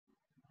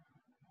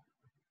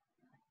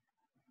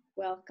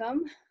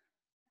Welcome.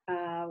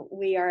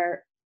 We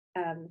are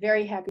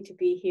very happy to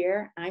be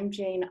here. I'm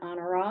Jane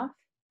Honorath.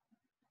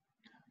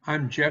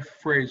 I'm Jeff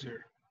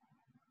Fraser.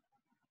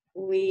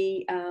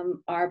 We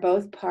are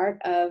both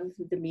part of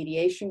the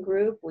mediation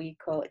group. We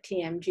call it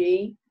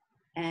TMG.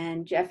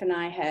 And Jeff and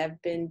I have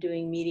been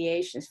doing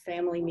mediations,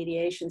 family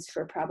mediations,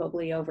 for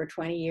probably over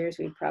 20 years.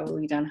 We've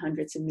probably done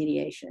hundreds of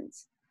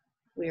mediations.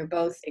 We are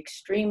both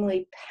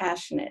extremely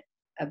passionate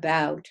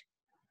about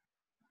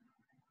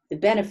the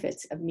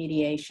benefits of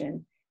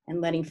mediation and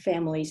letting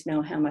families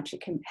know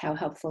how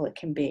helpful it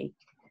can be.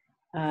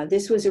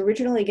 This was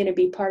originally going to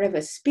be part of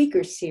a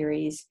speaker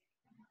series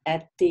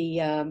at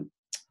the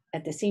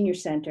senior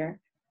center,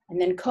 and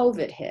then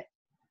COVID hit.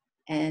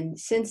 And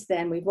since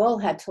then, we've all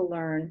had to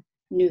learn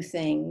new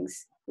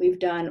things. We've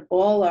done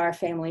all our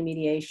family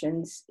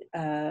mediations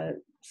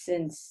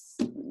since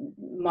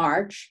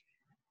March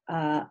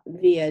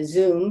via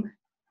Zoom,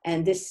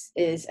 and this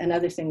is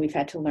another thing we've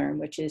had to learn,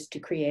 which is to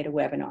create a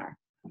webinar.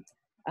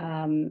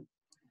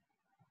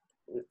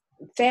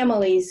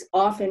 Families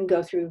often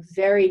go through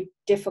very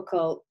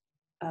difficult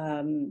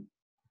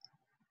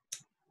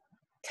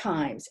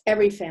times.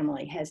 Every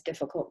family has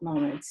difficult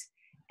moments.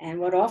 And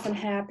what often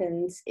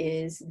happens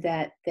is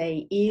that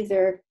they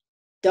either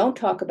don't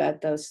talk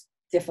about those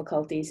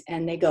difficulties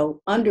and they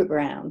go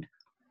underground,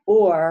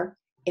 or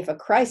if a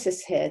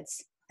crisis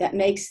hits that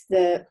makes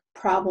the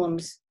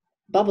problems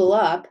bubble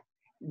up,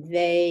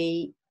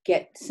 they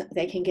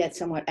can get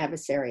somewhat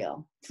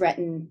adversarial,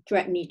 threaten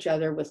each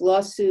other with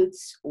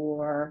lawsuits,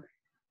 or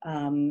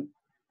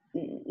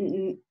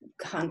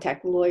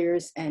contact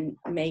lawyers and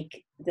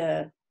make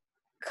the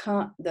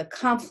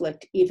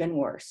conflict even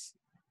worse.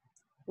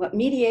 What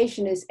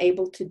mediation is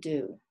able to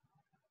do,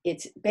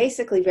 it's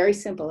basically very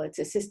simple. It's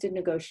assisted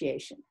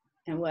negotiation.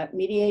 And what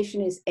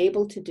mediation is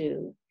able to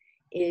do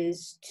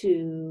is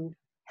to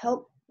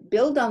help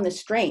build on the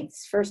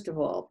strengths, first of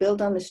all,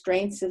 build on the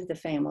strengths of the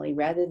family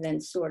rather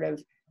than sort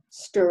of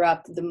stir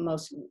up the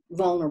most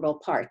vulnerable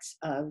parts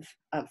of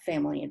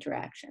family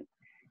interaction.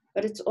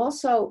 But it's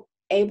also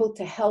able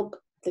to help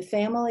the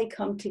family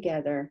come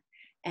together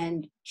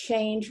and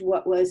change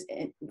what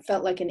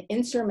felt like an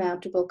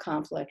insurmountable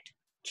conflict,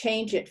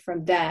 change it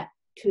from that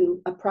to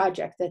a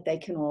project that they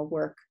can all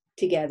work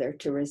together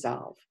to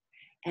resolve.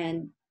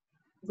 And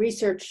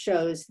research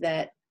shows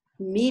that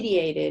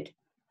mediated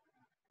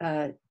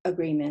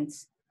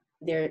agreements,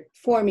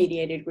 for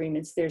mediated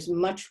agreements, there's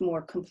much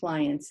more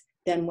compliance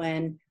than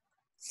when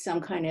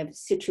some kind of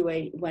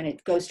when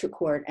it goes to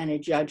court and a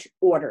judge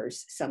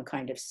orders some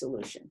kind of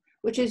solution,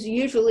 which is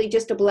usually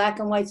just a black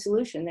and white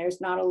solution. There's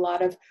not a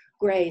lot of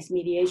grays.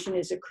 Mediation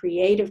is a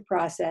creative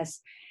process,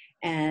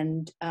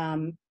 and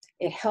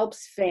it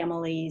helps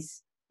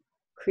families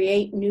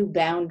create new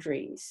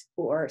boundaries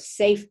or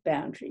safe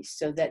boundaries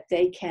so that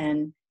they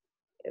can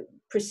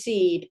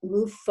proceed,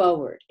 move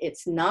forward.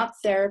 It's not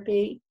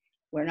therapy.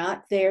 We're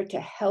not there to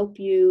help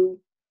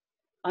you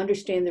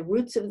understand the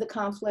roots of the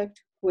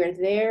conflict. We're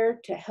there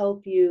to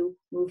help you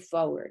move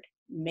forward,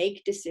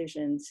 make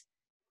decisions,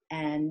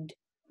 and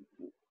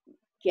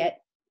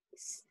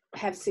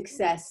have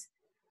success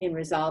in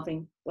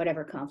resolving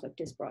whatever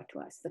conflict is brought to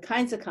us. The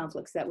kinds of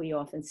conflicts that we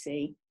often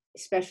see,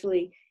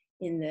 especially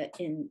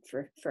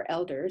for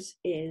elders,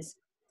 is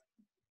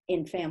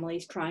in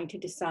families trying to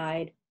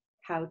decide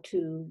how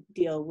to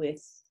deal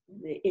with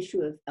the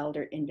issue of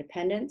elder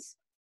independence,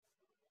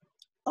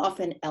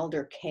 often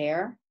elder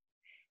care,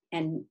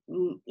 and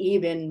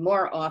even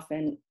more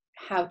often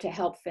how to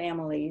help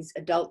families,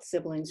 adult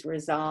siblings,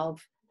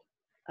 resolve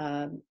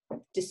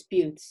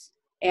disputes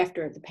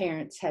after the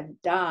parents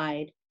have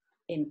died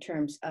in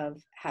terms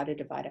of how to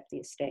divide up the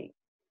estate.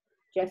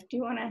 Jeff, do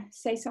you want to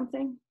say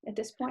something at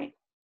this point?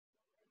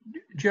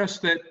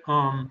 Just that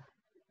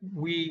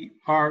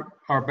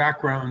our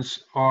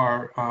backgrounds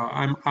are,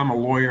 I'm a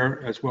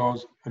lawyer as well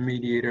as a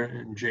mediator,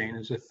 and Jane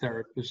is a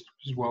therapist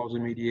as well as a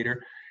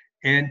mediator.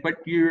 But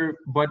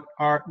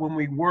when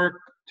we work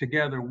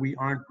together, we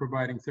aren't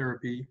providing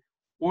therapy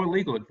or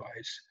legal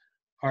advice.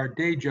 Our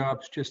day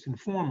jobs just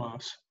inform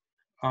us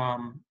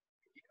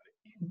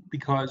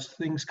because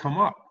things come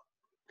up,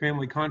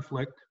 family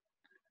conflict,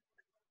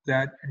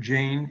 that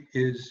Jane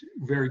is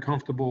very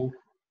comfortable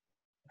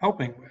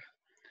helping with.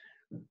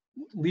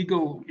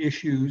 Legal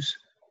issues,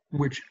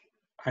 which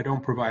I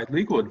don't provide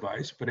legal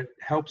advice, but it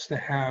helps to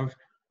have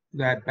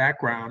that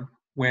background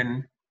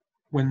when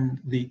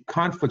the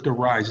conflict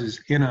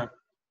arises in a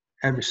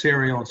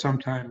adversarial and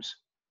sometimes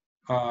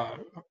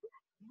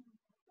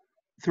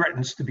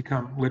threatens to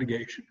become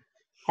litigation.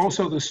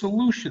 Also, the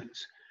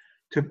solutions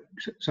to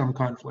some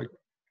conflict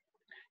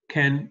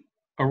can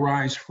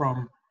arise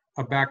from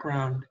a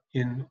background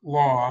in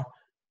law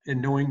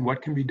and knowing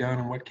what can be done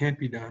and what can't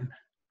be done.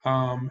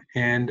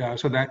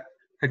 So that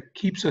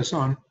keeps us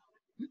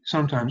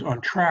sometimes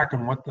on track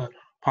on what the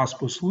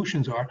possible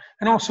solutions are.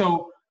 And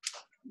also,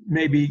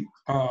 maybe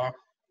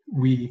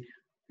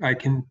I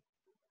can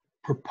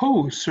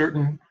propose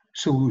certain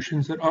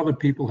solutions that other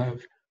people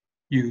have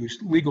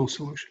used, legal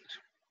solutions.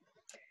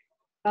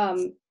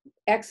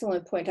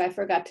 excellent point. I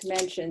forgot to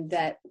mention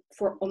that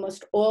for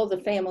almost all the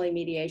family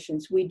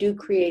mediations, we do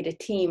create a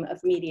team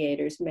of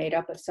mediators made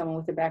up of someone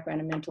with a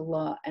background in mental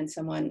law and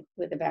someone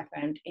with a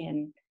background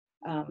in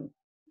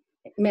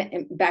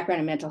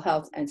mental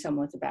health and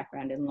someone with a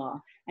background in law.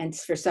 And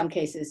for some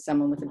cases,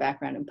 someone with a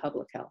background in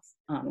public health.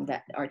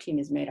 That our team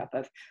is made up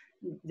of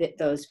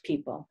those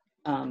people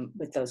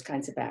with those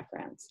kinds of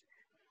backgrounds.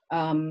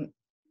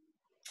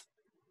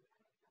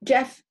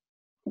 Jeff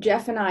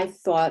and I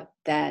thought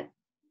that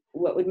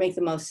what would make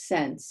the most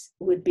sense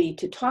would be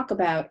to talk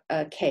about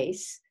a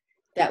case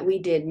that we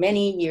did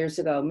many years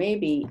ago,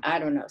 maybe, I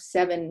don't know,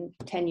 7,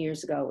 10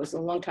 years ago, it was a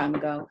long time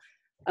ago,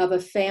 of a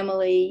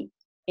family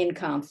in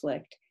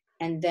conflict,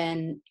 and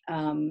then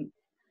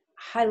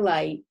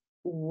highlight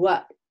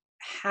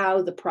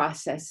how the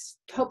process,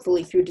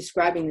 hopefully through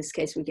describing this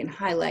case, we can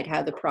highlight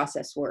how the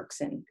process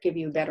works and give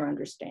you a better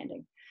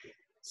understanding.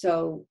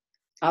 So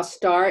I'll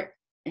start,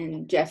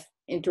 and Jeff,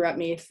 interrupt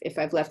me if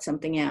I've left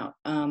something out.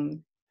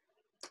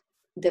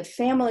 The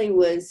family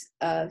was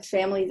a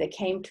family that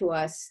came to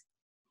us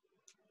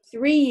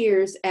 3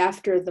 years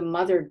after the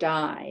mother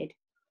died,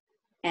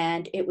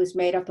 and it was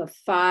made up of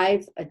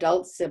 5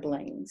 adult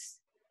siblings,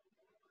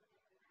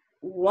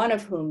 one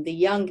of whom, the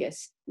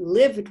youngest,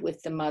 lived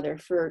with the mother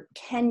for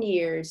 10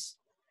 years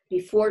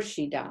before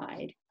she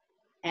died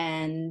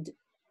and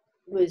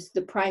was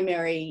the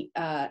primary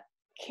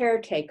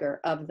caretaker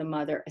of the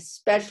mother,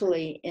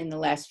 especially in the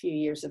last few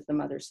years of the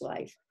mother's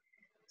life.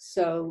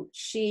 So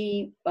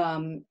she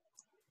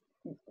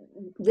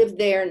lived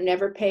there,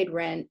 never paid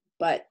rent,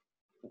 but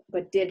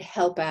did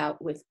help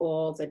out with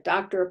all the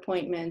doctor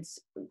appointments,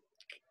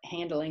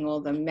 handling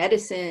all the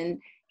medicine,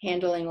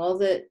 handling all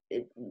the,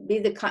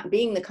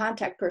 being the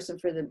contact person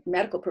for the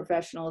medical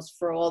professionals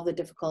for all the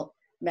difficult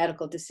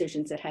medical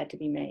decisions that had to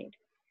be made.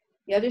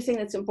 The other thing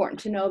that's important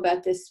to know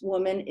about this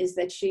woman is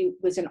that she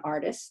was an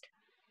artist.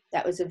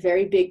 That was a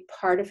very big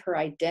part of her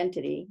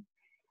identity.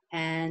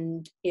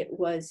 And it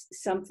was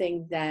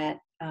something that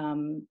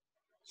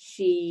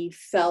she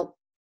felt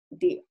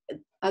the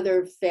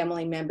other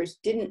family members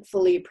didn't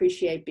fully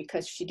appreciate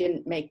because she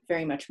didn't make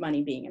very much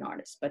money being an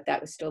artist, but that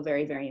was still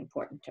very, very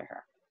important to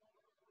her.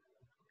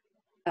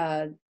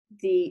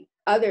 The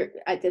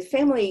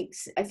family,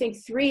 I think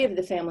 3 of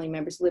the family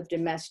members lived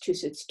in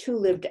Massachusetts, 2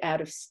 lived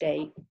out of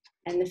state,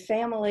 and the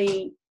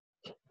family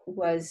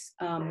was,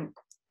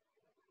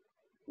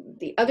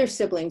 the other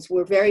siblings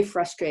were very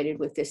frustrated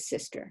with this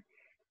sister.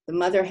 The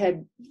mother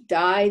had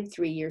died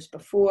 3 years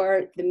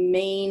before. The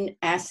main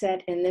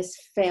asset in this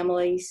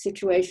family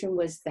situation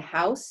was the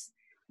house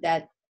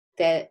that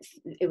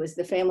it was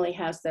the family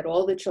house that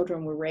all the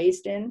children were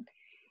raised in.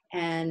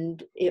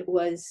 And it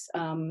was,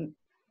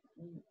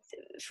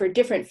 for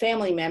different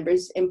family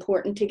members,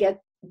 important to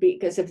get,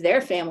 because of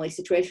their family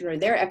situation or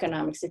their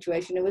economic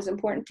situation, it was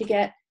important to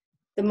get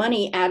the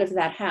money out of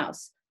that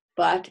house.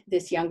 But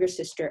this younger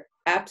sister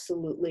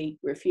absolutely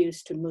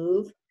refused to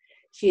move.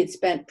 She had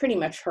spent pretty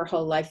much her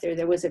whole life there.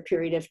 There was a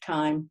period of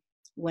time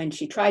when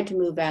she tried to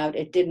move out.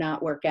 It did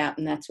not work out,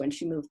 and that's when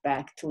she moved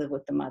back to live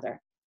with the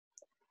mother.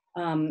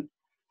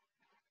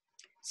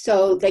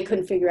 So they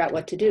couldn't figure out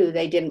what to do.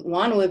 They didn't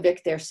want to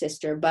evict their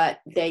sister, but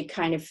they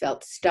kind of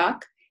felt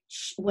stuck.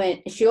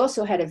 She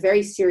also had a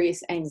very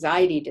serious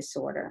anxiety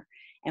disorder.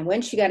 And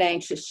when she got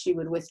anxious, she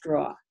would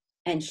withdraw,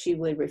 and she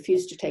would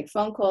refuse to take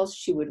phone calls.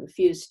 She would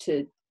refuse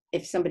to,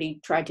 if somebody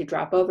tried to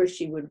drop over,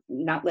 she would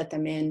not let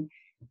them in.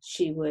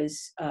 She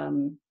was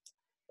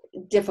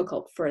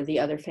difficult for the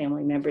other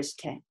family members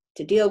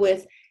to deal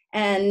with.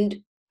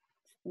 And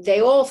they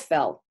all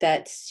felt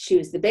that she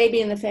was the baby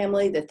in the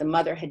family, that the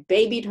mother had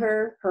babied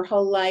her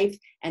whole life,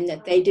 and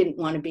that they didn't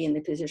want to be in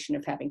the position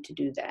of having to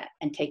do that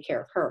and take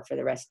care of her for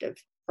the rest of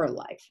her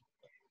life.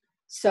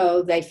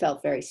 So they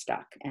felt very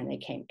stuck, and they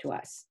came to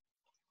us.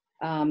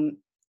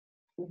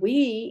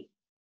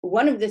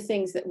 One of the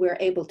things that we're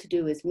able to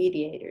do as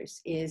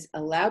mediators is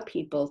allow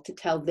people to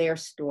tell their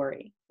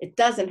story. It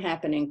doesn't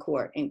happen in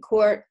court. In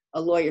court, a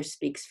lawyer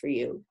speaks for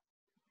you.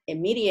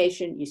 In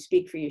mediation, you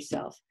speak for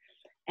yourself.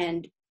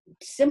 And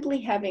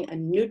simply having a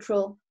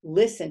neutral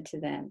listen to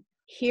them,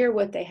 hear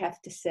what they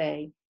have to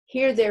say,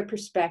 hear their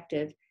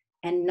perspective,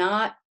 and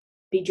not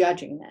be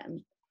judging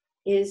them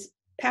is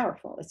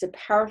powerful. It's a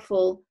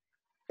powerful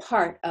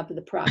part of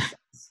the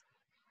process.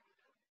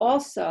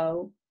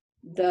 Also,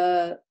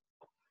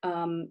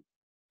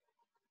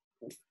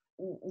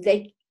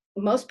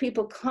 most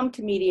people come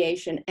to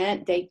mediation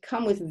and they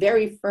come with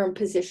very firm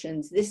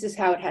positions. This is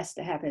how it has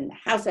to happen. The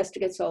house has to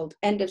get sold,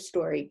 end of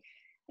story,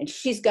 and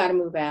she's got to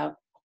move out.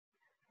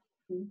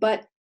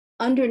 But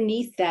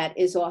underneath that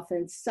is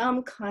often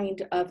some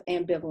kind of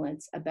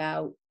ambivalence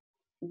about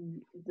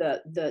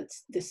the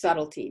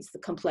subtleties, the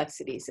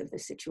complexities of the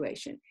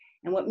situation.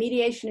 And what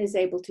mediation is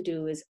able to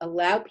do is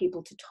allow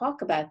people to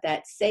talk about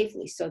that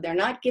safely. So they're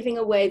not giving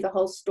away the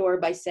whole story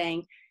by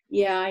saying,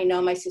 yeah, I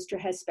know my sister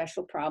has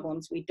special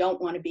problems. We don't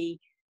want to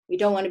be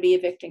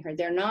evicting her.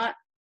 They're not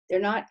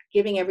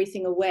giving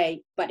everything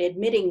away, but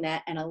admitting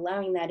that and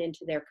allowing that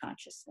into their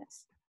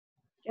consciousness.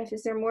 Jeff,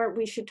 is there more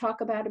we should talk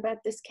about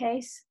this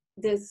case?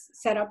 this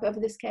setup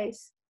of this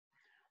case?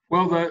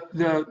 Well,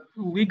 the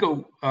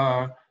legal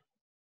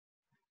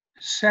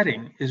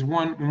setting is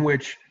one in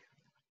which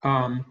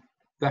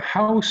the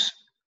house,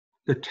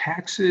 the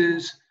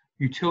taxes,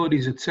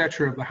 utilities,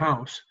 etc. of the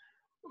house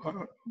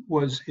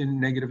was in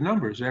negative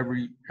numbers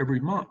every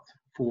month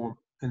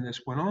and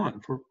this went on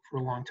for a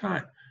long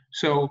time.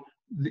 So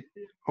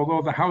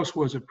although the house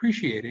was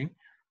appreciating,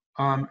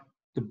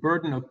 the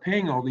burden of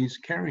paying all these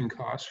carrying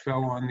costs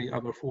fell on the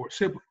other 4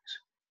 siblings.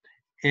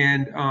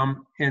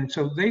 And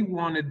so they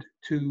wanted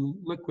to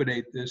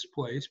liquidate this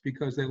place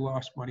because they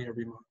lost money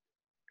every month.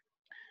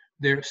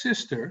 Their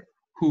sister,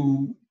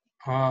 who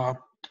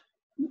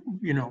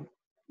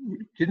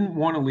didn't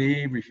want to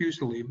leave, refused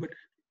to leave, but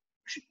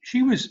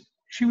she was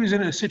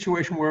in a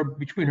situation where,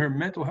 between her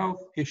mental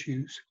health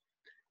issues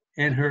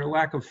and her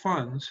lack of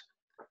funds,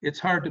 it's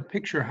hard to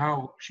picture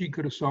how she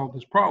could have solved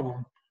this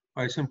problem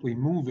by simply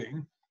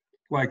moving,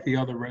 like the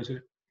other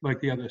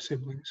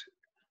siblings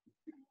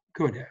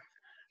could have.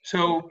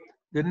 So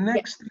the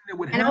next thing that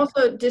would happen. And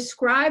also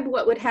describe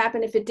what would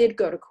happen if it did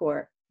go to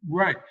court.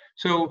 Right.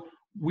 So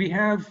we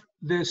have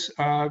this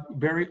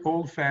very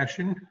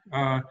old-fashioned,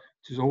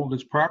 as old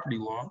as property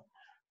law,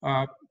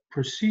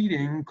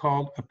 proceeding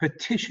called a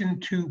petition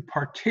to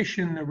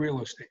partition the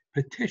real estate.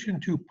 Petition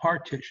to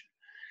partition.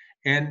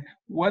 And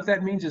what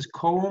that means is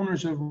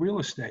co-owners of real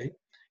estate,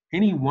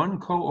 any one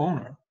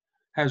co-owner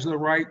has the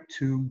right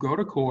to go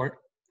to court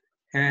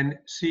and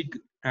seek,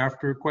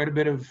 after quite a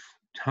bit of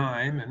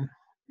time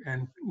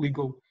and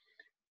legal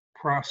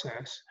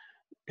process,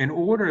 in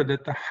order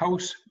that the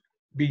house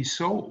be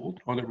sold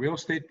or the real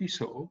estate be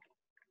sold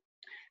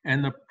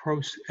and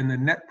the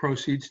net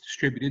proceeds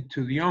distributed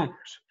to the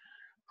owners.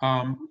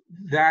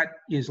 That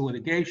is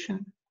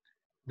litigation.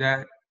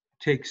 That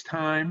takes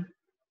time.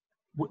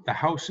 The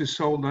house is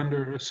sold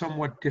under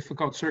somewhat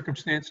difficult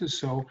circumstances,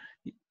 so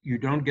you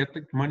don't get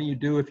the money you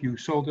do if you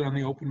sold it on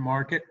the open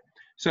market.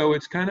 So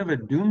it's kind of a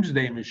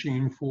doomsday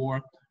machine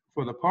for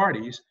the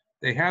parties.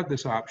 They have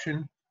this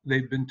option.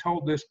 They've been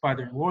told this by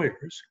their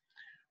lawyers,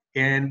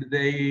 and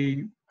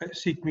they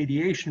seek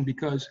mediation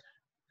because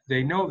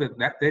they know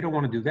that they don't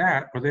want to do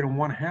that, or they don't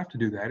want to have to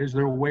do that. Is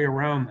there a way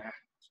around that?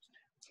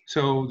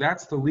 So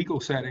that's the legal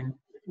setting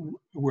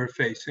we're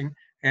facing,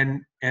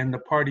 and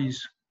the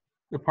parties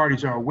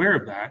are aware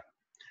of that,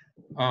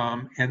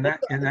 and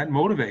that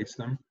motivates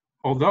them.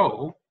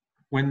 Although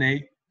when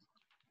they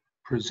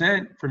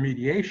present for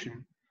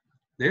mediation,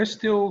 they're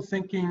still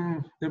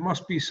thinking there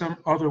must be some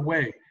other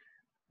way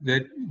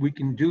that we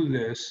can do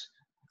this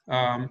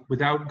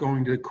without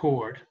going to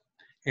court,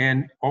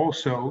 and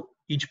also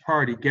each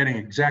party getting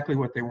exactly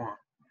what they want.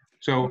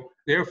 So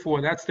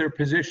therefore, that's their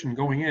position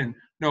going in.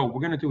 No,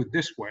 we're going to do it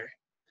this way.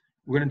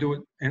 We're going to do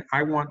it, and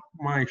I want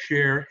my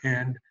share.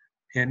 And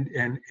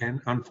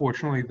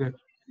unfortunately,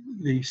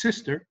 the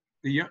sister,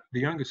 the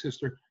youngest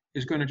sister,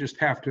 is going to just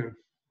have to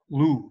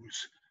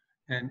lose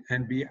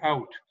and be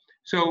out.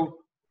 So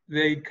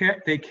they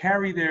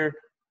carry their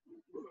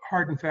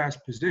hard and fast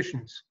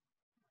positions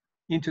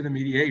into the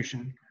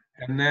mediation,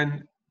 and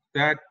then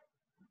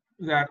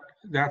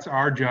that's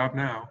our job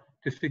now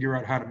to figure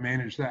out how to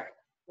manage that.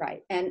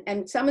 Right,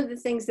 and some of the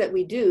things that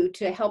we do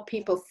to help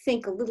people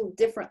think a little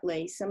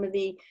differently, some of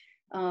the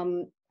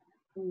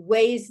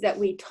ways that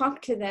we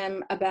talk to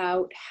them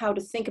about how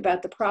to think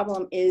about the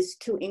problem is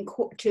to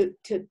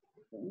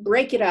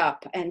break it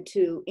up and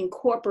to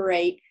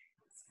incorporate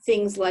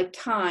things like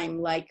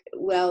time, like,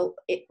 well,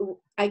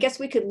 I guess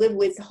we could live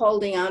with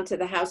holding on to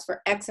the house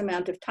for X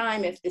amount of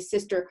time if the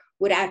sister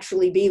would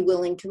actually be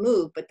willing to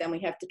move, but then we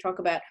have to talk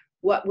about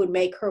what would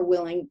make her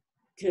willing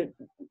to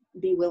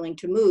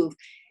move.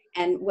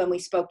 And when we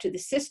spoke to the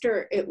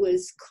sister, it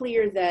was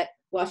clear that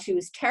while she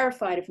was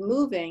terrified of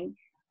moving,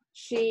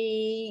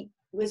 she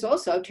was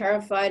also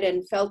terrified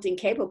and felt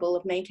incapable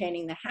of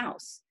maintaining the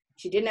house.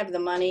 She didn't have the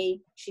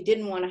money. She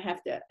didn't want to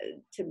have to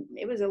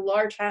it was a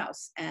large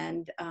house,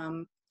 and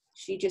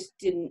she just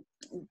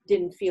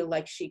didn't feel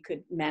like she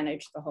could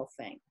manage the whole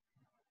thing.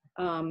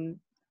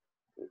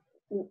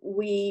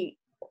 We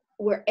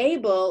were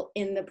able,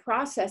 in the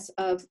process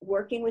of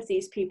working with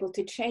these people,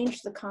 to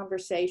change the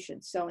conversation.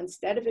 So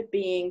instead of it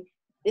being,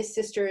 this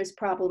sister is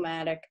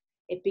problematic,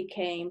 it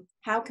became,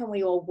 how can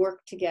we all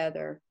work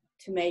together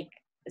to make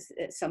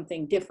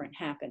something different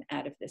happen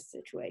out of this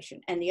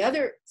situation? And the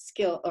other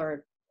skill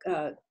or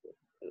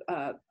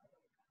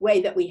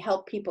way that we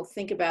help people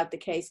think about the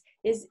case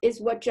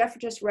is what Jeff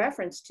just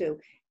referenced to.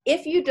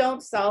 If you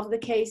don't solve the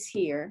case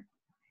here,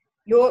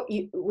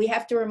 we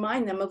have to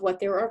remind them of what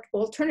their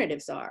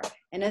alternatives are.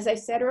 And as I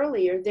said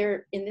earlier,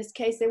 in this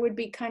case, there would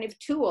be kind of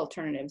 2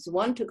 alternatives.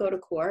 One, to go to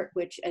court,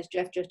 which, as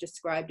Jeff just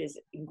described, is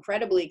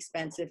incredibly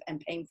expensive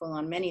and painful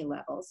on many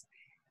levels.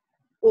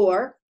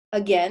 Or,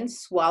 again,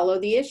 swallow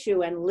the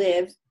issue and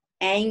live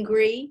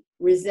angry,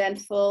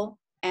 resentful,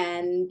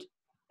 and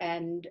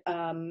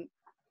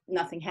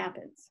nothing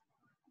happens.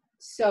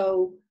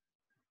 So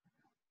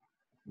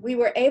we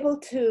were able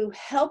to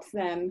help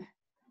them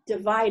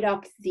divide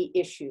up the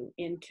issue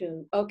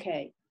into,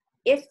 okay,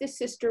 if the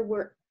sister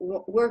were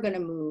going to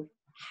move,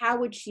 how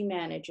would she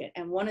manage it?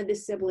 And one of the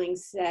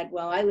siblings said,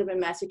 well, I live in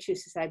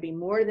Massachusetts. I'd be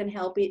more than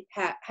happy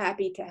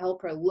to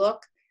help her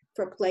look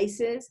for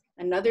places.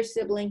 Another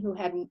sibling who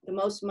had the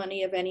most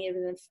money of any of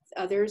the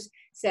others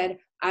said,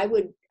 I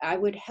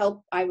would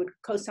help, I would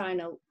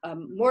co-sign a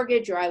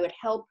mortgage, or I would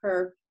help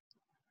her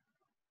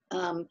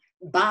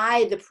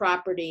buy the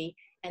property,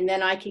 and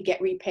then I could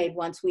get repaid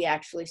once we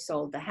actually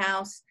sold the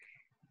house.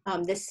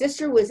 The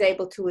sister was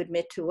able to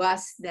admit to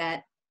us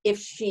that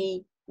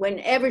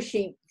whenever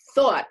she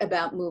thought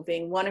about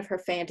moving, one of her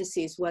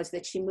fantasies was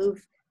that she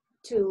moved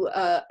to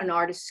an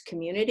artist's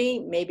community,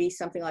 maybe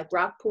something like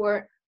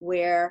Rockport,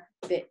 where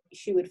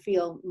she would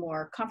feel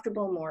more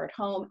comfortable, more at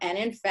home. And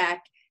in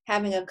fact,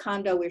 having a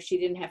condo where she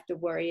didn't have to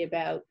worry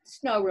about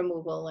snow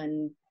removal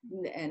and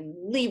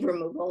leaf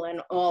removal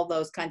and all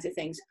those kinds of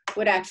things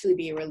would actually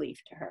be a relief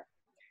to her.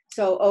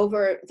 So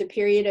over the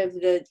period of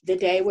the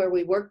day where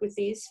we worked with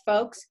these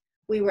folks,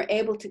 we were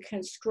able to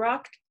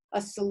construct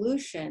a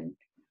solution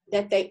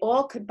that they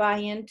all could buy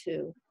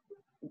into,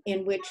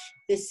 in which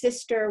the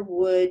sister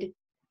would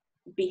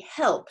be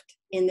helped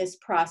in this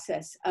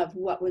process of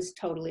what was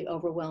totally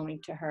overwhelming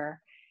to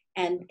her.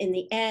 And in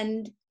the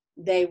end,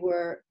 they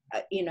were,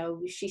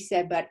 she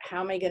said, but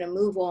how am I going to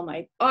move all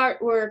my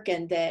artwork?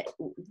 And that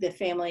the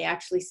family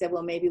actually said,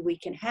 well, maybe we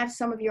can have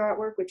some of your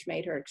artwork, which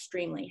made her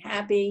extremely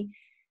happy.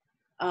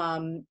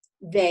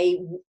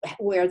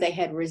 Where they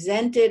had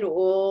resented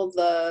all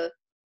the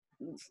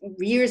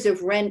years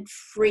of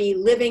rent-free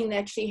living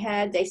that she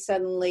had, they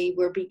suddenly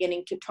were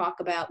beginning to talk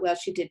about, well,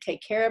 she did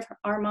take care of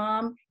our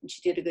mom, and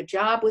she did a good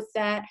job with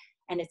that,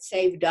 and it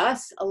saved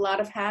us a lot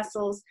of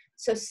hassles.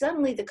 So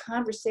suddenly the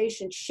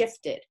conversation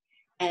shifted,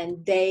 and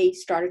they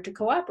started to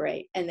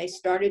cooperate, and they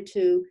started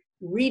to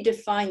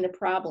redefine the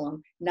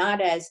problem,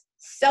 not as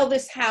sell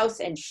this house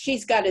and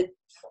she's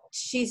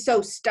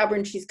so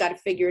stubborn, she's got to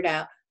figure it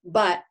out,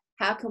 but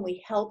how can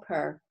we help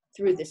her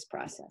through this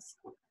process?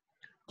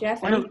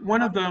 Jeff?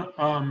 One of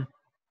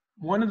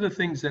the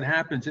things that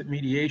happens at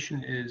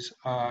mediation is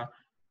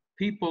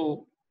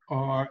people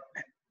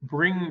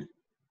bring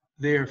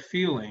their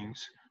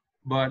feelings,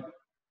 but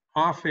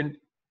often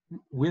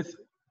with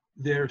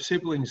their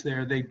siblings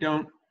there, they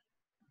don't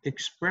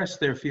express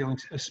their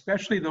feelings,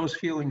 especially those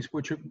feelings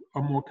which are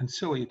more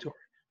conciliatory,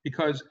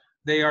 because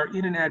they are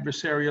in an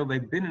adversarial,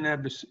 they've been in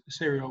an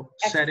adversarial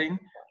setting,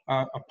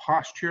 a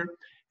posture.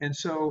 And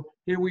so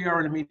here we are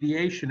in a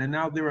mediation, and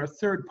now there are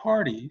third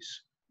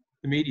parties,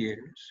 the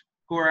mediators,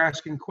 who are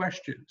asking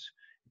questions,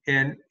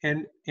 and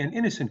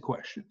innocent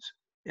questions,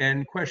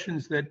 and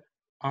questions that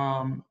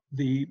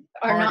the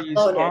parties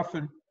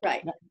often,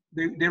 right,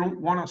 they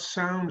don't want to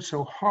sound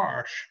so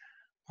harsh.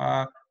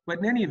 But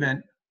in any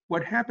event,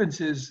 what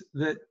happens is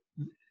that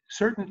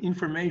certain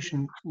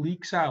information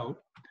leaks out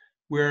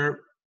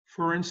where,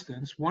 for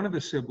instance, one of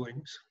the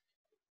siblings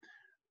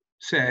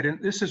said,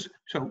 and this is,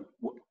 so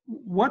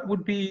what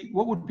would be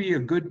a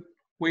good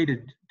way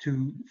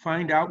to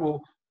find out?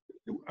 Well,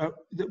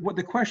 what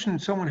the question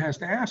someone has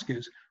to ask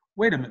is,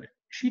 wait a minute,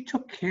 she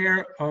took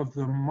care of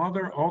the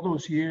mother all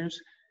those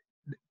years.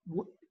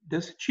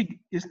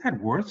 Isn't that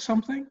worth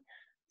something?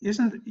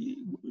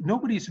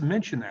 Nobody's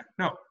mentioned that.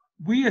 No,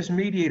 we as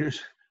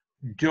mediators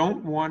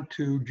don't want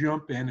to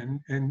jump in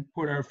and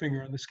put our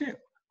finger on the scale.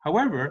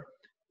 However,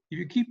 if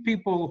you keep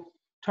people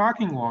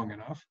talking long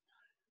enough,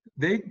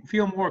 they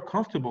feel more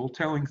comfortable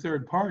telling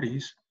third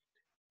parties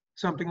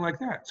something like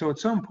that. So at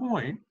some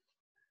point,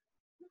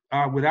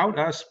 without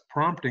us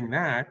prompting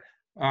that,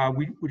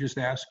 we just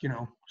ask,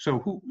 so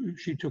who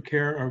she took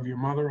care of your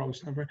mother, all this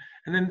stuff.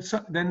 And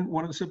then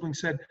one of the siblings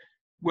said,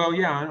 well,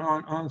 yeah,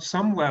 on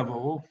some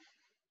level,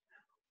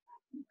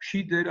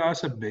 she did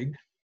us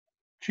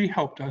she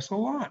helped us a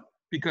lot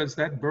because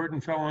that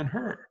burden fell on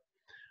her.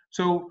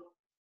 So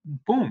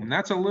boom,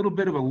 that's a little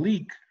bit of a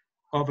leak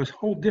of a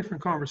whole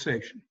different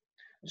conversation.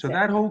 So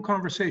that whole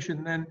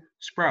conversation then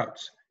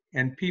sprouts,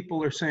 and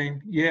people are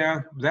saying,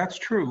 yeah, that's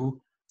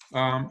true.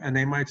 And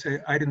they might say,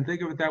 I didn't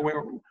think of it that way.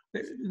 Or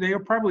they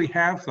probably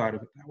have thought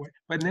of it that way.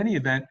 But in any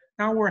event,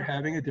 now we're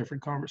having a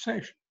different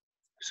conversation.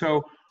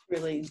 So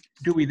really,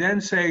 do we then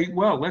say,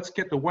 well, let's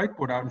get the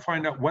whiteboard out and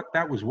find out what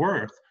that was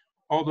worth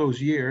all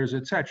those years,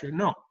 et cetera?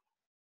 No.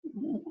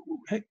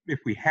 If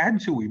we had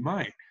to, we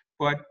might.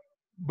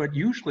 But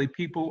usually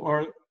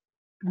people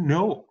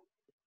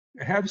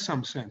have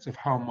some sense of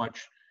how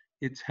much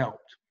it's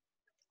helped.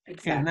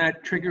 Exactly. And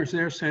that triggers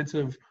their sense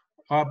of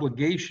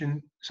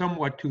obligation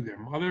somewhat to their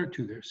mother,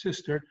 to their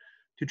sister,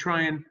 to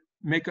try and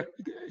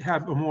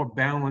have a more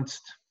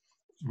balanced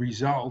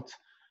result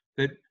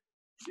that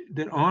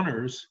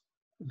honors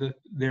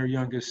their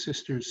youngest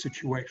sister's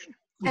situation,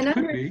 which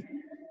could be.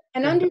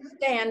 And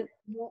understand,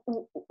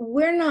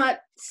 we're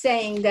not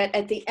saying that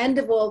at the end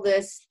of all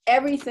this,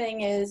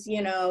 everything is,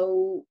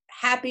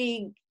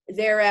 happy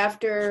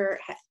thereafter.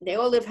 They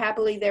all live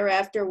happily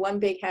thereafter, one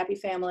big happy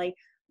family.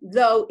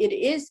 Though it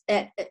is,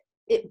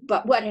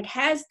 but what it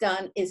has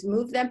done is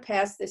move them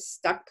past this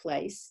stuck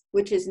place,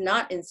 which is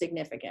not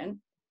insignificant,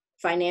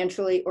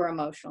 financially or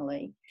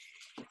emotionally.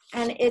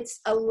 And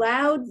it's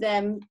allowed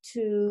them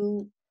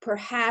to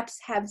perhaps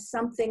have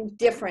something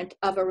different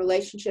of a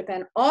relationship.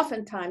 And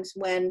oftentimes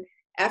when,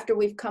 after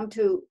we've come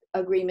to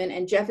agreement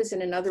and Jeff is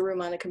in another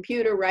room on the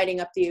computer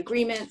writing up the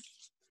agreement,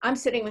 I'm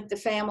sitting with the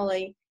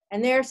family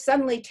and they're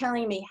suddenly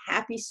telling me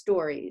happy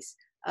stories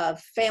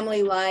of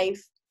family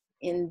life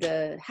in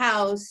the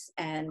house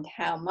and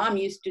how mom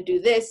used to do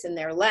this and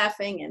they're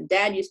laughing and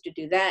dad used to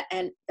do that.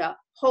 And the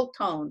whole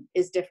tone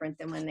is different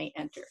than when they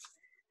enter.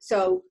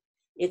 So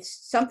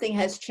it's something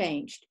has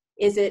changed.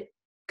 Is it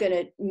going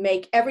to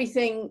make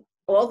everything,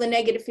 all the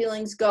negative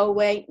feelings go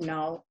away?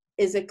 No.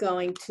 Is it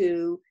going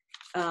to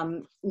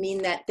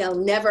mean that they'll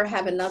never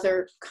have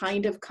another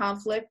kind of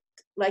conflict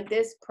like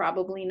this?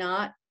 Probably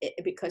not,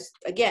 because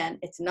again,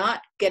 it's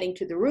not getting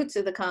to the roots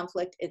of the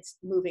conflict, it's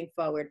moving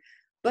forward.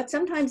 But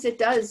sometimes it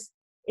does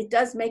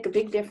make a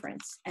big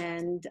difference.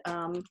 And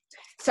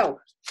so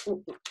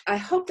I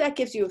hope that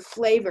gives you a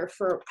flavor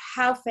for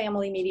how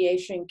family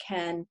mediation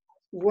can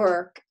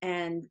work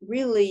and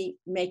really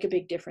make a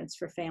big difference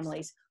for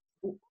families.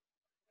 Well,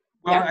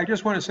 Yeah. I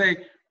just want to say,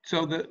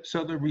 so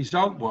the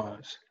result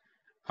was,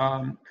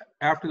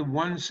 after the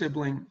one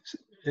sibling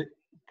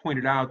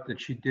pointed out that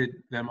she did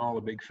them all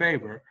a big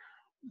favor,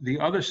 the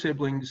other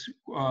siblings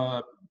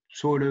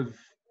sort of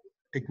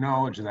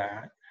acknowledged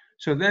that.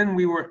 So then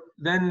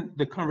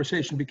the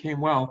conversation became,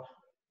 well,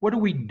 what do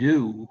we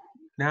do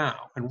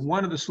now? And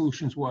one of the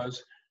solutions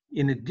was,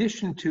 in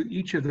addition to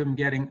each of them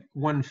getting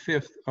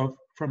 1/5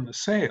 from the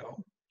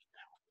sale,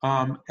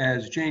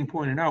 as Jane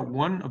pointed out,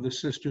 one of the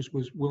sisters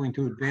was willing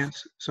to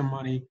advance some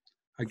money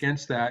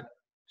against that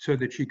so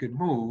that she could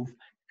move.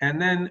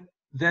 And then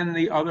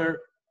the other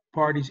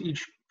parties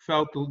each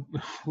felt a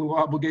little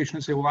obligation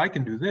to say, well, I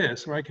can do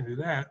this or I can do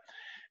that.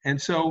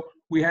 And so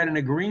we had an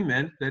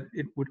agreement that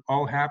it would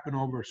all happen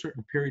over a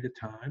certain period of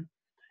time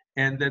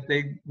and that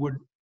they would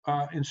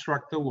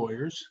instruct the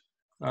lawyers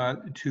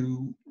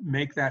to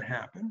make that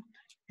happen.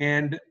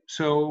 And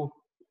so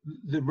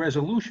the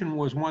resolution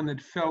was one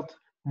that felt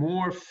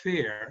more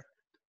fair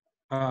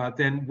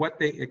than what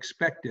they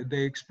expected.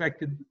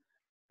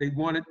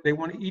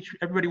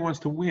 Everybody wants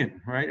to win,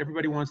 right?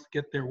 Everybody wants to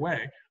get their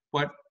way.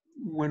 But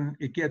when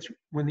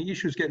the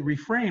issues get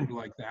reframed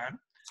like that,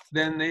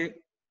 then they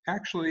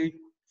actually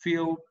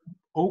feel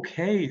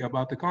okay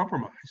about the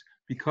compromise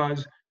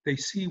because they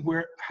see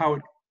how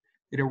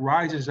it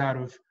arises out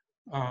of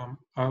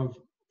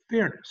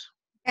fairness.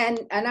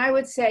 And I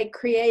would say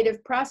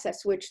creative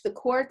process, which the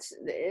courts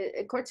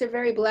are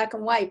very black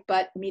and white,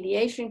 but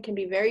mediation can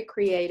be very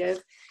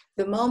creative.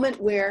 The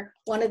moment where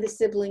one of the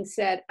siblings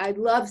said, "I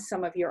love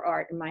some of your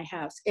art in my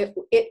house," it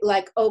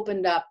like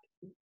opened up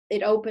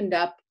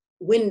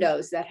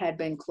windows that had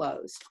been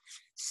closed.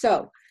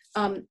 So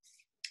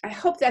I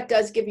hope that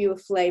does give you a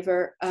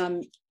flavor.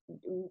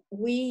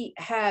 We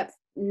have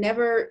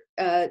never.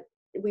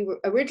 We were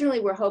originally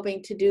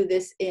hoping to do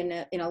this in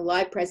a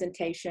live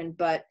presentation,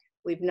 but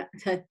we've not,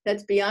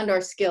 that's beyond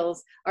our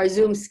skills, our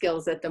Zoom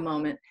skills at the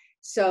moment.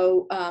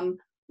 So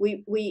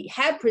we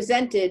have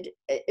presented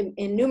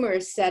in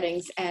numerous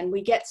settings, and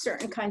we get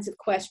certain kinds of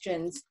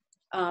questions,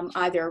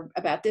 either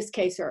about this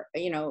case or,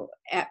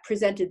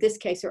 presented this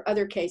case or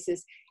other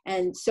cases.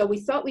 And so we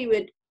thought we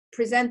would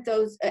present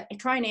those,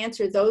 try and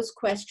answer those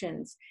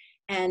questions.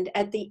 And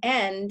at the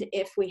end,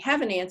 if we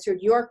haven't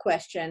answered your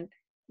question,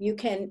 you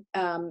can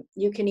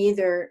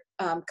either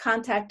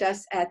contact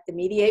us at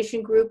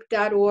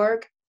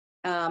themediationgroup.org.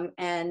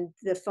 And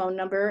the phone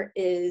number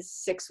is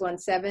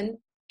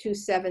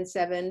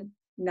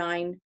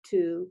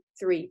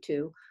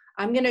 617-277-9232.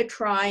 I'm going to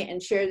try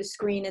and share the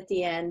screen at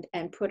the end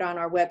and put on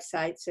our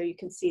website so you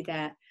can see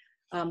that.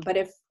 But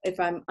if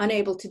I'm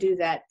unable to do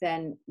that,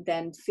 then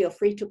feel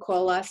free to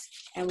call us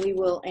and we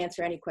will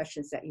answer any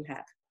questions that you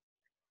have.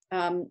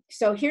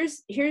 So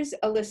here's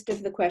a list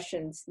of the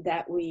questions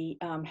that we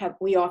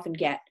often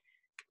get.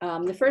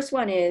 The first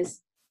one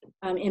is,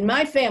 in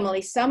my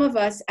family, some of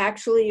us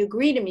actually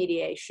agree to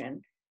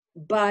mediation,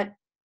 but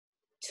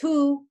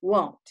two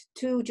won't.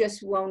 Two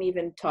just won't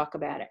even talk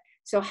about it.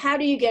 So how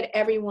do you get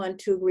everyone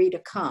to agree to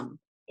come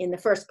in the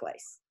first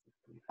place?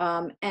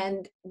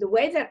 And the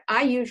way that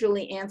I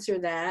usually answer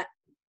that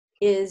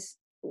is,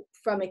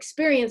 from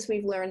experience,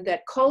 we've learned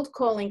that cold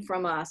calling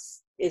from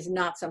us is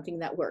not something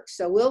that works.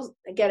 So we'll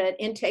get an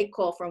intake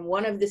call from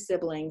one of the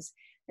siblings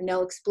and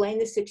they'll explain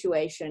the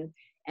situation.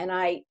 And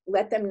I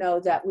let them know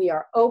that we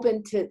are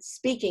open to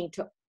speaking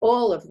to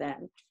all of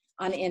them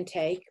on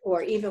intake,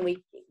 or even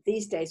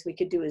these days we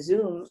could do a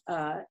Zoom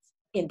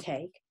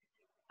intake.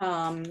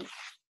 And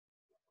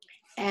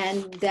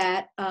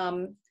that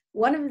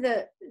one of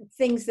the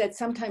things that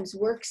sometimes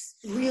works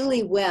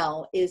really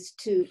well is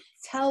to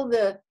tell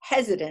the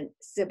hesitant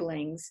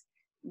siblings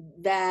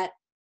that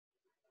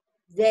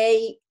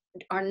they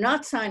are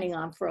not signing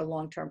on for a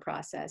long-term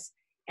process,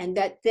 and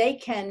that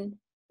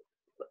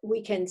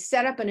we can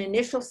set up an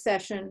initial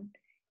session,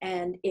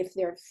 and if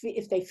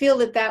they feel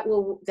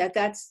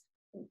that's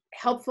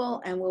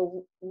helpful, and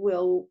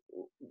we'll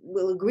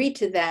agree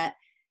to that,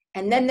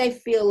 and then they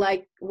feel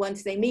like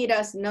once they meet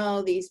us,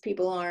 no, these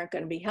people aren't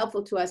going to be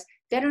helpful to us,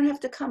 they don't have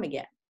to come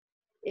again.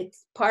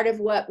 it's part of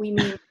what we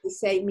mean to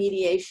say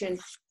mediation,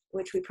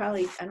 which we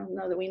probably, I don't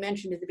know that we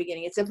mentioned at the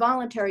beginning. It's a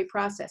voluntary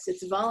process.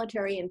 It's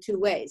voluntary in two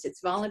ways.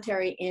 It's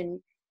voluntary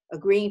in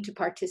agreeing to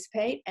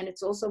participate, and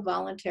it's also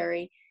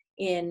voluntary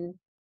in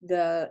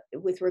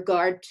with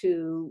regard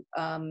to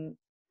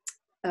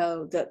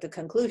the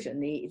conclusion.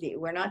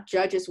 We're not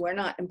judges. We're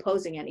not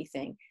imposing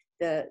anything.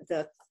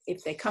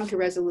 If they come to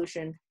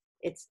resolution,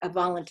 it's a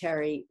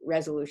voluntary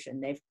resolution.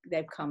 They've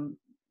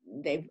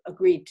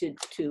agreed to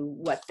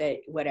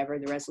whatever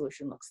the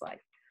resolution looks like.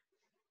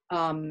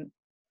 And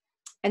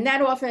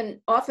that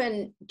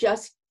often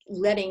just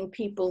letting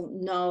people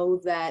know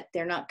that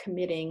they're not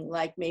committing,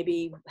 like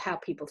maybe how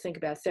people think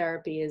about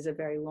therapy is a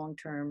very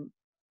long-term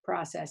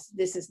process.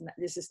 This is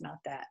not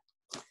that.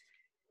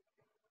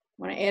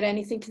 Want to add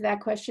anything to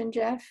that question,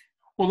 Jeff?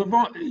 Well,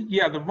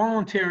 the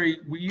voluntary,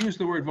 we use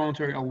the word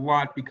voluntary a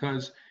lot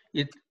because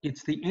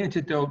it's the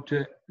antidote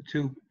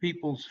to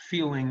people's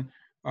feeling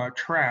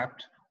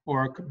trapped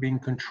or being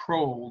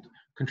controlled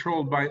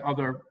by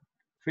other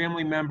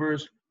family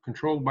members,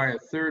 controlled by a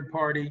third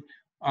party.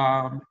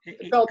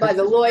 Controlled by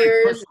the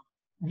lawyers.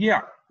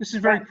 Yeah, this is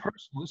very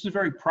personal. This is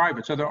very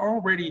private. So they're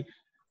already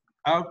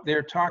out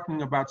there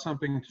talking about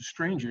something to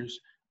strangers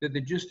that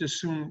they just as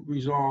soon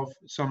resolve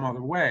some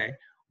other way.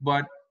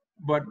 But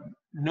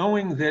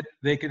knowing that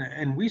they can,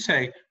 and we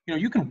say,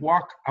 you can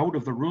walk out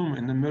of the room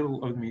in the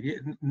middle of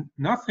mediation.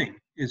 Nothing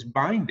is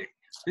binding.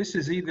 This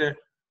is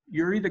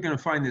you're either going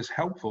to find this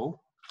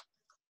helpful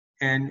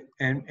and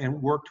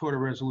work toward a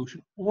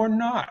resolution or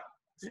not.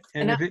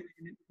 And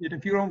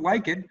if you don't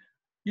like it,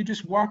 you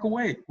just walk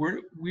away.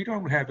 We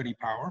don't have any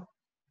power.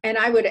 And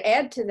I would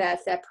add to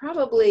that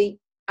probably,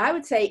 I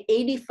would say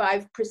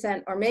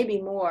 85% or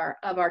maybe more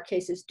of our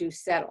cases do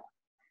settle.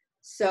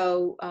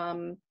 So,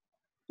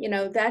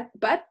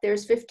 but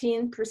there's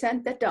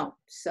 15% that don't.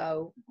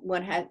 So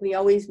we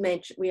always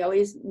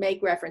make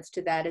reference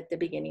to that at the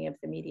beginning of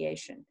the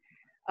mediation.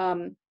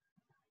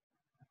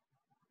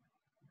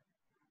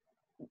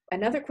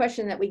 Another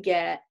question that we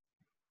get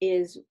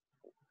is,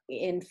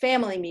 in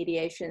family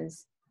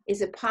mediations,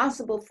 is it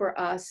possible for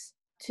us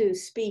to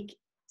speak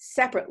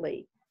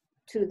separately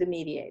to the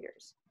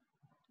mediators?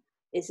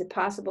 Is it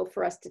possible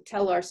for us to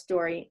tell our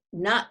story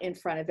not in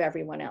front of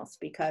everyone else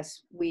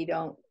because we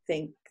don't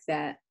think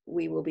that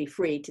we will be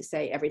free to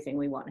say everything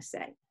we want to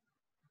say?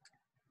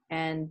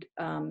 And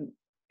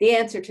the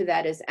answer to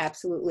that is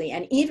absolutely.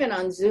 And even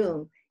on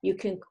Zoom,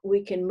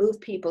 we can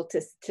move people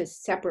to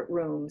separate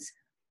rooms,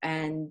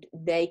 and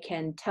they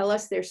can tell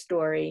us their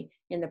story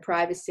in the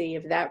privacy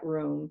of that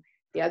room.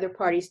 The other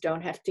parties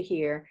don't have to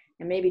hear.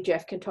 And maybe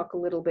Jeff can talk a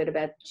little bit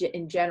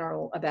in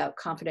general about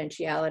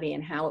confidentiality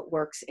and how it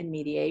works in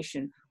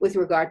mediation with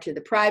regard to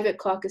the private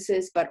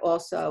caucuses, but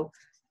also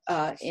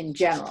in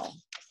general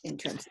in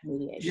terms of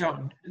mediation. Yeah,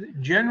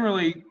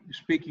 generally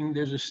speaking,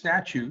 there's a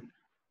statute,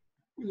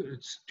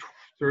 it's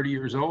 30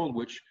 years old,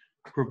 which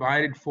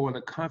provided for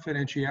the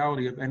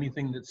confidentiality of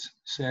anything that's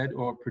said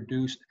or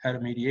produced at a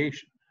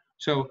mediation.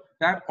 So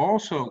that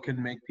also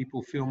can make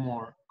people feel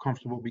more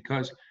comfortable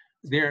because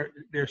they're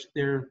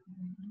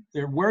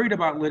worried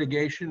about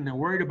litigation. They're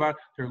worried about,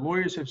 their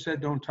lawyers have said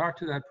don't talk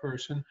to that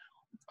person,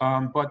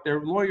 but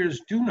their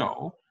lawyers do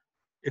know,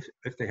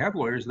 if they have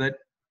lawyers, that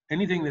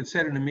anything that's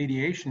said in a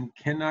mediation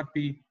cannot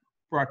be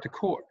brought to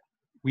court.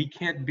 We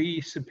can't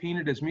be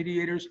subpoenaed as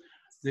mediators.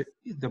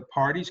 The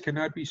parties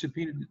cannot be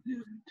subpoenaed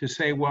to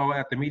say, well,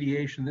 at the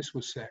mediation this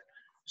was said.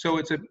 So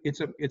it's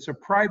a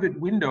private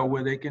window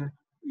where they can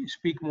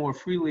speak more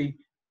freely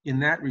in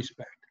that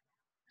respect.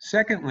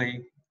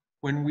 Secondly,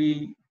 when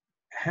we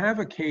have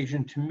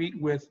occasion to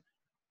meet with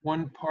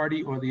one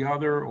party or the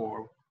other,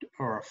 or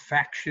a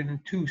faction,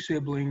 two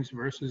siblings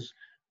versus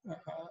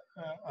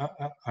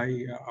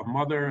a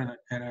mother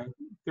and a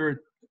third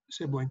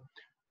sibling,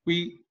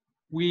 we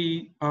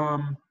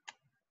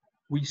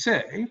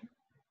say,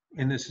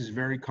 and this is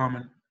very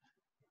common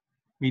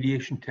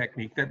mediation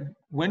technique, that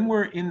when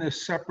we're in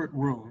this separate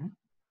room,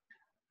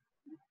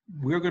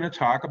 we're going to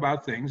talk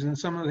about things, and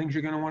some of the things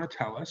you're going to want to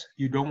tell us,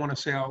 you don't want to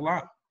say out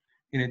loud.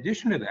 In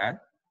addition to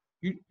that,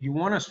 you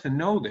want us to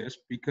know this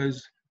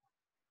because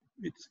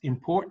it's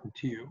important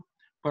to you,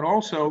 but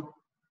also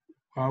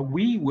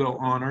we will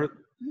honor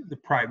the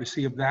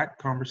privacy of that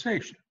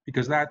conversation,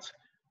 because that's,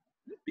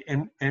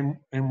 and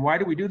why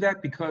do we do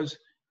that? Because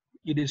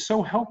it is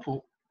so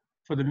helpful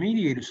for the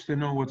mediators to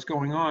know what's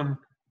going on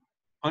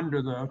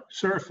under the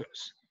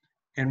surface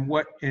and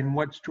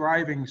what's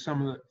driving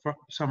some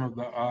of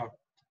the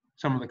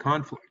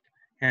conflict.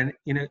 And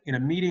in a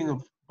meeting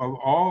of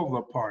all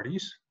the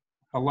parties,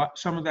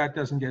 some of that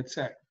doesn't get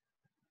said.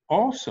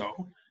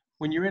 Also,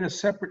 when you're in a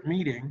separate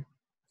meeting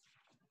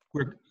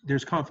where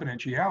there's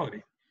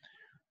confidentiality,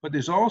 but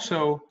there's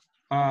also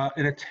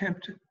an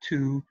attempt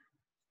for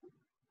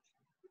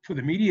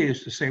the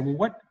mediators to say, well,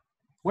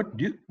 what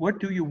do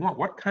you want?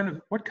 What kind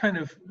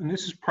of, and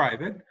this is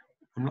private,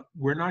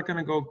 we're not going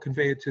to go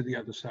convey it to the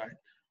other side.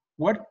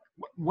 What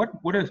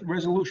does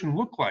resolution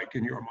look like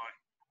in your mind?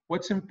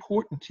 What's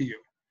important to you?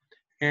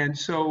 And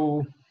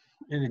so,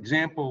 an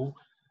example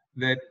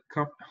that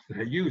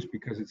I use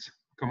because it's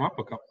come up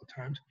a couple of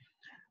times.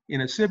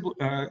 In a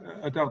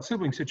adult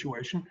sibling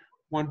situation,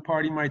 one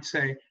party might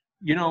say,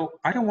 you know,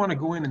 I don't want to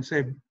go in and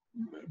say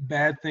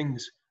bad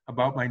things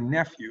about my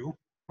nephew,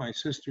 my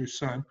sister's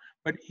son,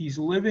 but he's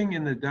living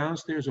in the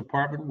downstairs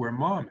apartment where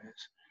mom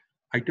is.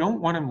 I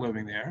don't want him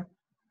living there.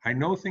 I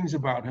know things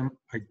about him.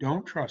 I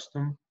don't trust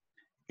him.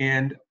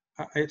 And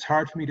it's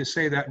hard for me to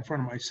say that in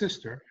front of my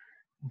sister.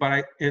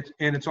 But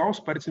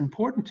it's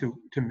important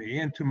to me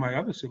and to my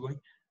other sibling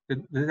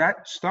that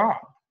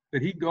stop,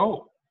 that he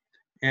go.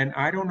 And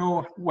I don't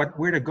know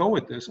where to go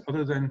with this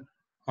other than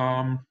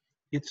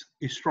it's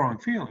a strong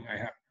feeling I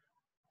have.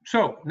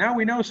 So now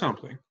we know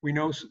something. We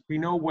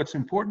know what's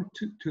important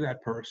to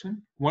that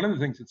person. One of the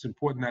things that's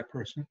important to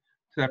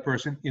that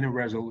person in a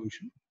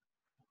resolution.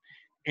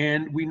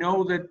 And we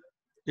know that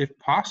if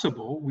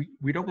possible,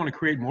 we don't want to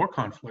create more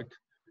conflict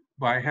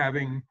by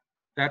having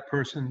that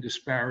person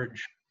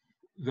disparage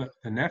the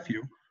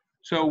nephew.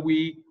 So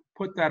we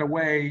put that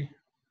away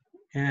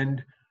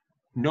and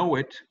know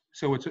it.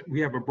 So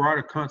we have a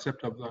broader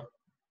concept of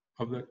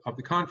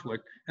the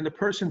conflict, and the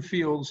person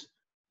feels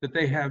that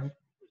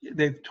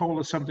they've told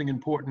us something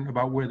important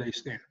about where they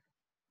stand.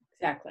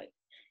 Exactly.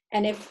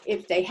 And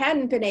if they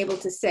hadn't been able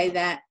to say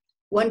that,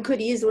 one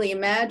could easily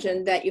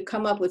imagine that you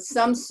come up with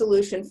some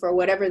solution for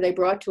whatever they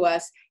brought to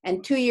us,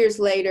 and 2 years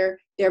later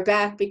they're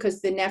back because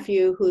the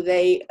nephew who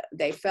they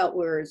felt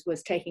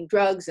was taking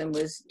drugs and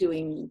was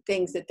doing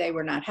things that they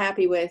were not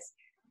happy with,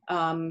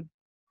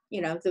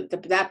 you know,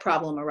 that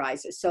problem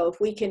arises. So if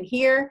we can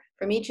hear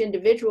from each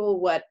individual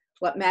what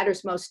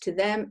matters most to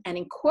them and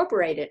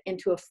incorporate it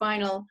into a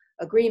final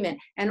agreement,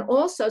 and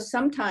also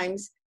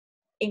sometimes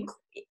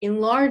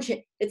enlarge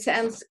it. It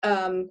sounds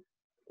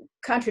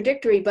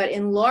contradictory, but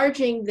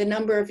enlarging the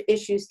number of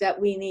issues that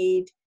we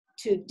need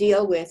to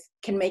deal with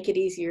can make it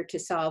easier to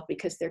solve,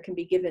 because there can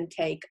be give and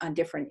take on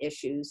different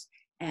issues,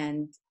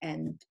 and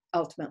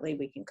ultimately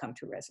we can come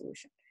to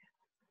resolution.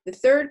 The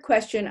third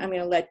question, I'm going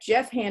to let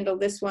Jeff handle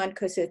this one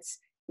because it's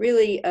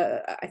really,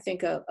 I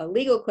think, a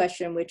legal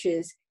question, which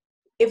is,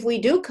 if we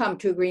do come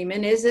to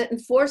agreement, is it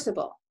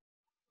enforceable?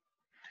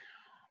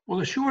 Well,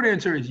 the short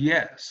answer is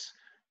yes.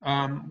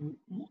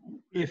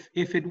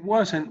 If it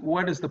wasn't,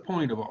 what is the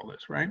point of all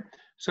this, right?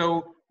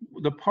 So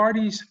the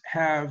parties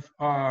have,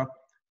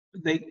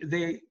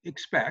 they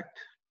expect,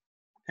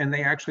 and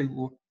they actually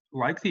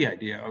like the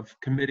idea of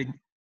committing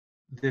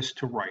this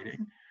to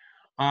writing.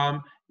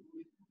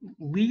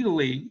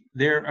 Legally,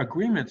 their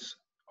agreements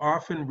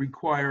often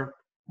require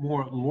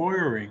more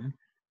lawyering,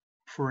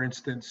 for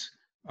instance,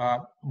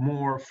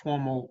 more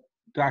formal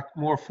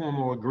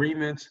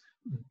agreements,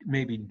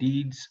 maybe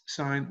deeds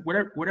signed,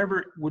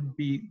 whatever would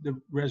be the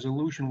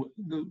resolution,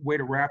 the way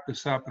to wrap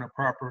this up in a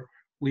proper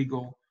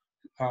legal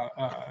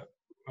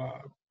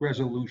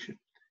resolution,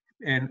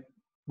 and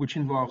which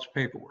involves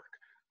paperwork.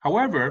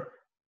 However,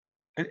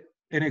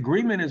 an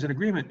agreement is an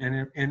agreement,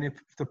 and if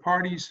the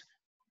parties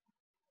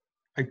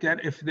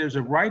if there's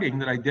a writing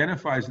that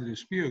identifies the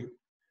dispute,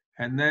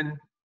 and then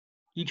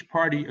each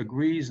party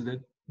agrees that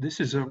this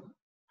is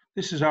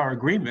our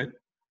agreement,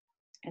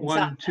 and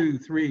 1, 2,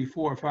 3,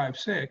 4, 5,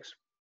 6,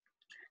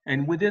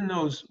 and within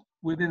those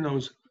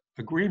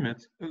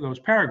agreements, those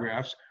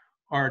paragraphs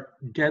are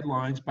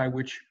deadlines by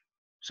which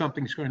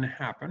something's going to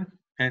happen,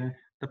 and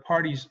the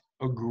parties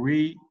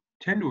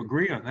tend to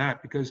agree on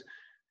that, because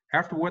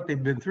after what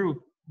they've been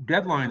through,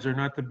 deadlines are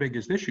not the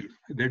biggest issue.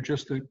 They're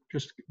just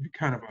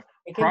kind of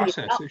a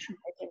process issue.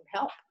 It can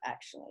help,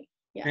 actually.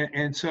 Yeah.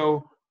 And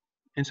so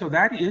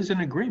that is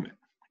an agreement,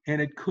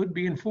 and it could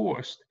be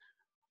enforced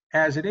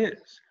as it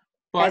is.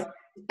 But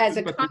as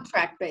a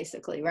contract,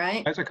 basically,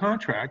 right? As a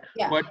contract.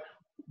 Yeah.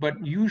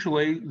 But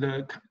usually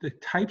the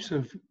types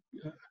of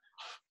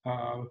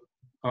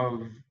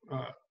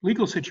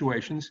legal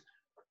situations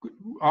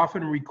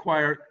often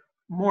require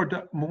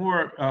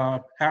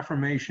more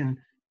affirmation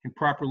in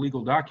proper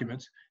legal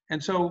documents,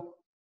 and so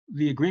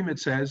the agreement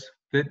says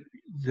that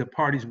the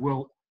parties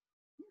will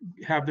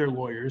have their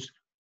lawyers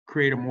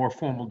create a more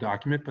formal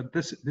document, but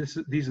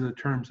these are the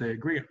terms they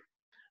agree on.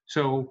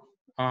 So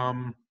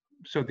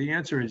so the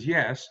answer is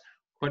yes,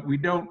 but I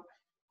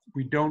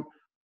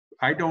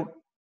don't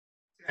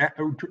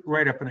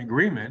write up an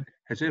agreement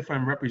as if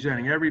I'm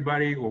representing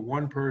everybody or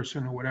one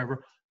person or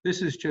whatever.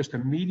 This is just a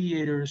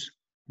mediator's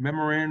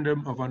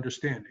memorandum of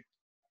understanding.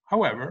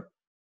 However,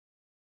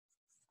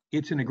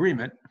 it's an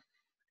agreement,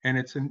 and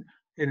it's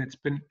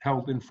been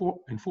held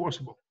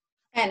enforceable.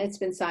 And it's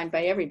been signed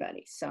by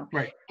everybody. So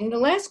right. And the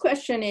last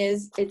question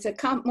is, it's a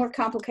more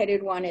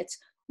complicated one. It's,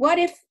 what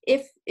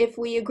if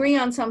we agree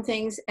on some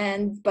things,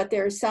 but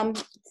there are some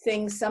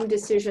things, some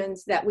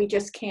decisions that we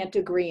just can't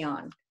agree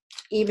on,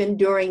 even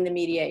during the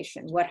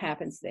mediation? What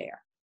happens there?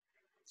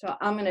 So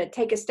I'm going to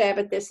take a stab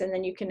at this, and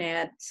then you can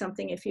add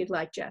something if you'd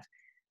like, Jeff.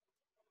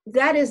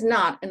 That is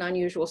not an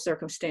unusual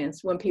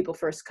circumstance when people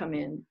first come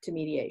in to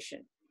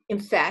mediation. In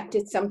fact,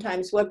 it's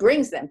sometimes what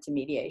brings them to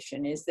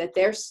mediation, is that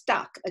they're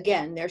stuck.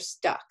 Again, they're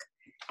stuck.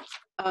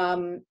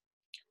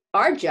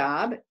 Our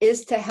job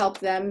is to help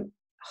them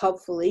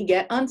hopefully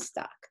get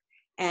unstuck.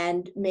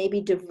 and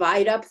maybe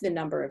divide up the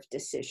number of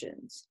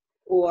decisions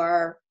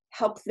or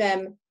help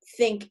them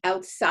think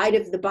outside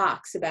of the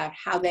box about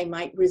how they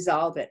might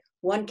resolve it.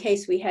 One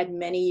case we had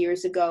many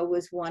years ago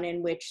was one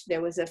in which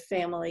there was a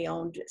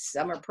family-owned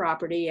summer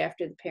property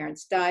after the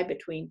parents died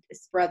between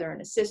his brother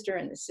and a sister,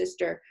 and the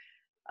sister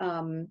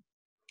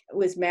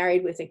was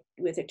married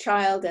with a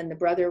child, and the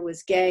brother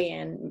was gay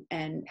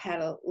and had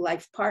a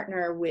life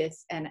partner with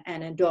and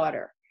a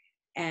daughter.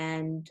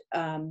 And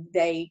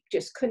they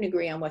just couldn't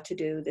agree on what to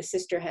do. The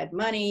sister had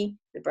money,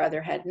 the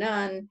brother had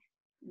none.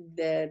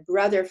 The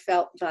brother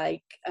felt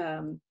like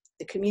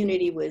the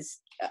community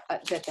was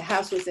that the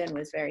house was in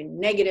was very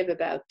negative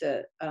about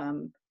the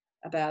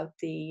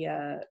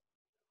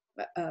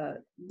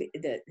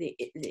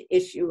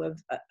issue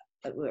of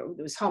it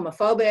was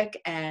homophobic,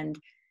 and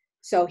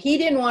so he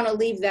didn't want to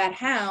leave that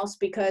house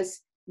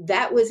because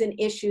that was an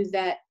issue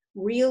that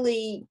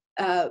really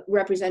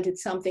represented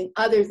something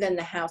other than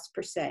the house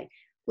per se.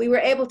 We were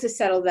able to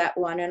settle that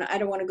one, and I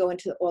don't want to go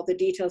into all the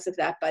details of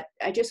that, but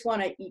I just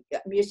want to,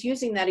 I'm just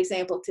using that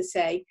example to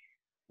say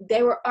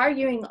they were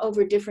arguing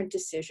over different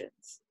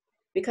decisions,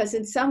 because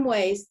in some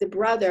ways the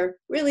brother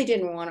really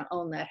didn't want to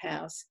own that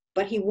house,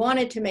 but he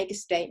wanted to make a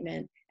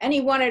statement and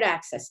he wanted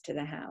access to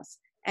the house.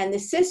 And the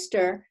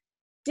sister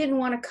didn't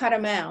want to cut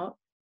him out,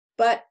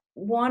 but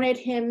wanted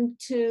him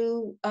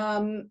to,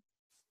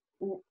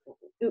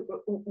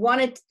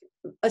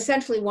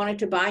 essentially wanted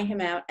to buy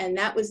him out. And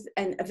that was,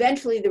 and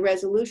eventually the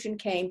resolution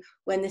came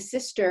when the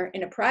sister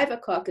in a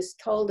private caucus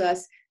told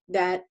us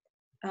that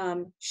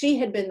she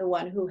had been the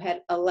one who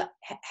had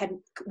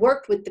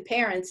worked with the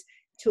parents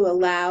to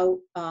allow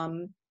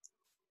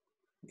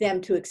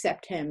them to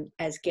accept him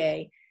as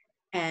gay.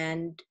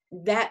 And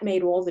that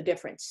made all the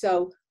difference.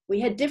 So we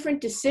had different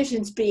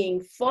decisions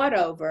being fought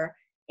over,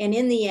 and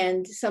in the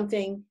end,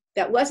 something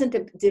that wasn't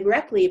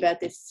directly about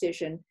the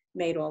decision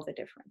made all the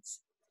difference.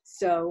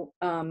 So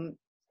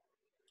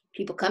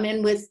people come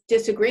in with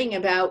disagreeing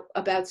about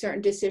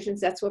certain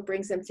decisions. That's what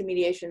brings them to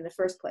mediation in the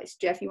first place.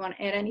 Jeff, you want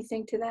to add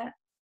anything to that?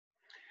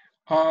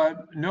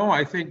 No,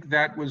 I think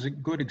that was a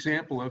good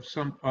example of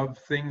some of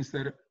things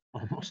that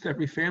almost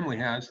every family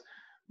has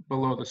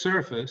below the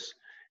surface.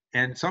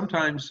 And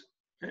sometimes,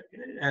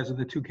 as in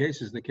the two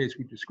cases, the case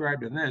we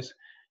described in this,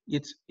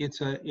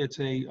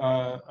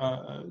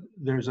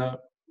 there's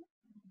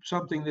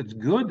something that's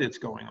good that's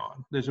going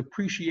on. There's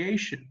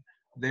appreciation.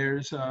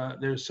 There's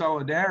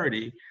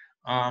solidarity.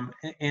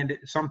 And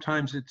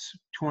sometimes it's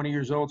 20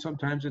 years old,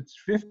 sometimes it's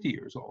 50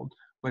 years old,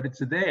 but it's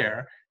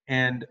there,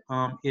 and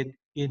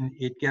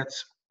it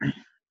gets.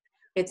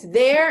 It's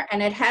there,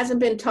 and it hasn't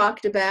been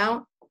talked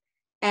about.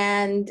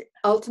 And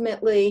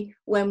ultimately,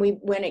 when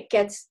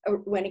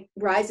it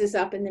rises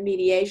up in the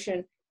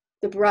mediation,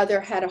 the brother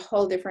had a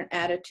whole different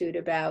attitude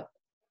about.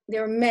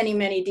 There were many,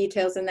 many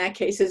details in that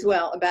case as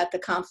well about the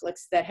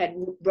conflicts that had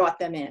brought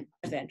them in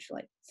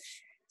eventually.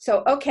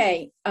 So,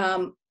 okay,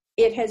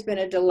 it has been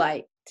a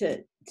delight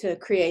to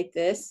create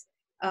this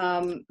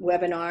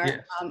webinar.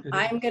 Yes,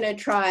 I'm going to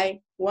try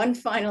one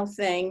final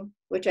thing,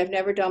 which I've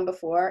never done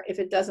before. If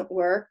it doesn't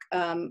work,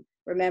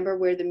 remember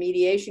we're the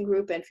mediation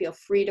group, and feel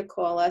free to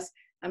call us.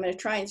 I'm going to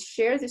try and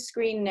share the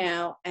screen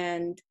now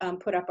and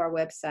put up our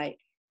website.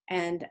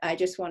 And I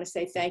just want to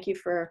say thank you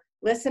for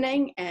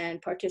listening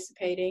and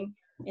participating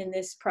in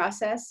this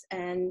process.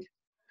 And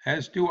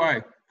as do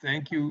I.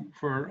 Thank you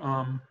for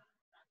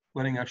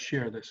letting us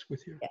share this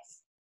with you.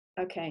 yes.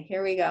 Okay,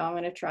 here we go. I'm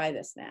going to try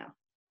this now.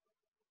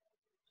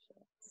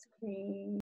 Screen.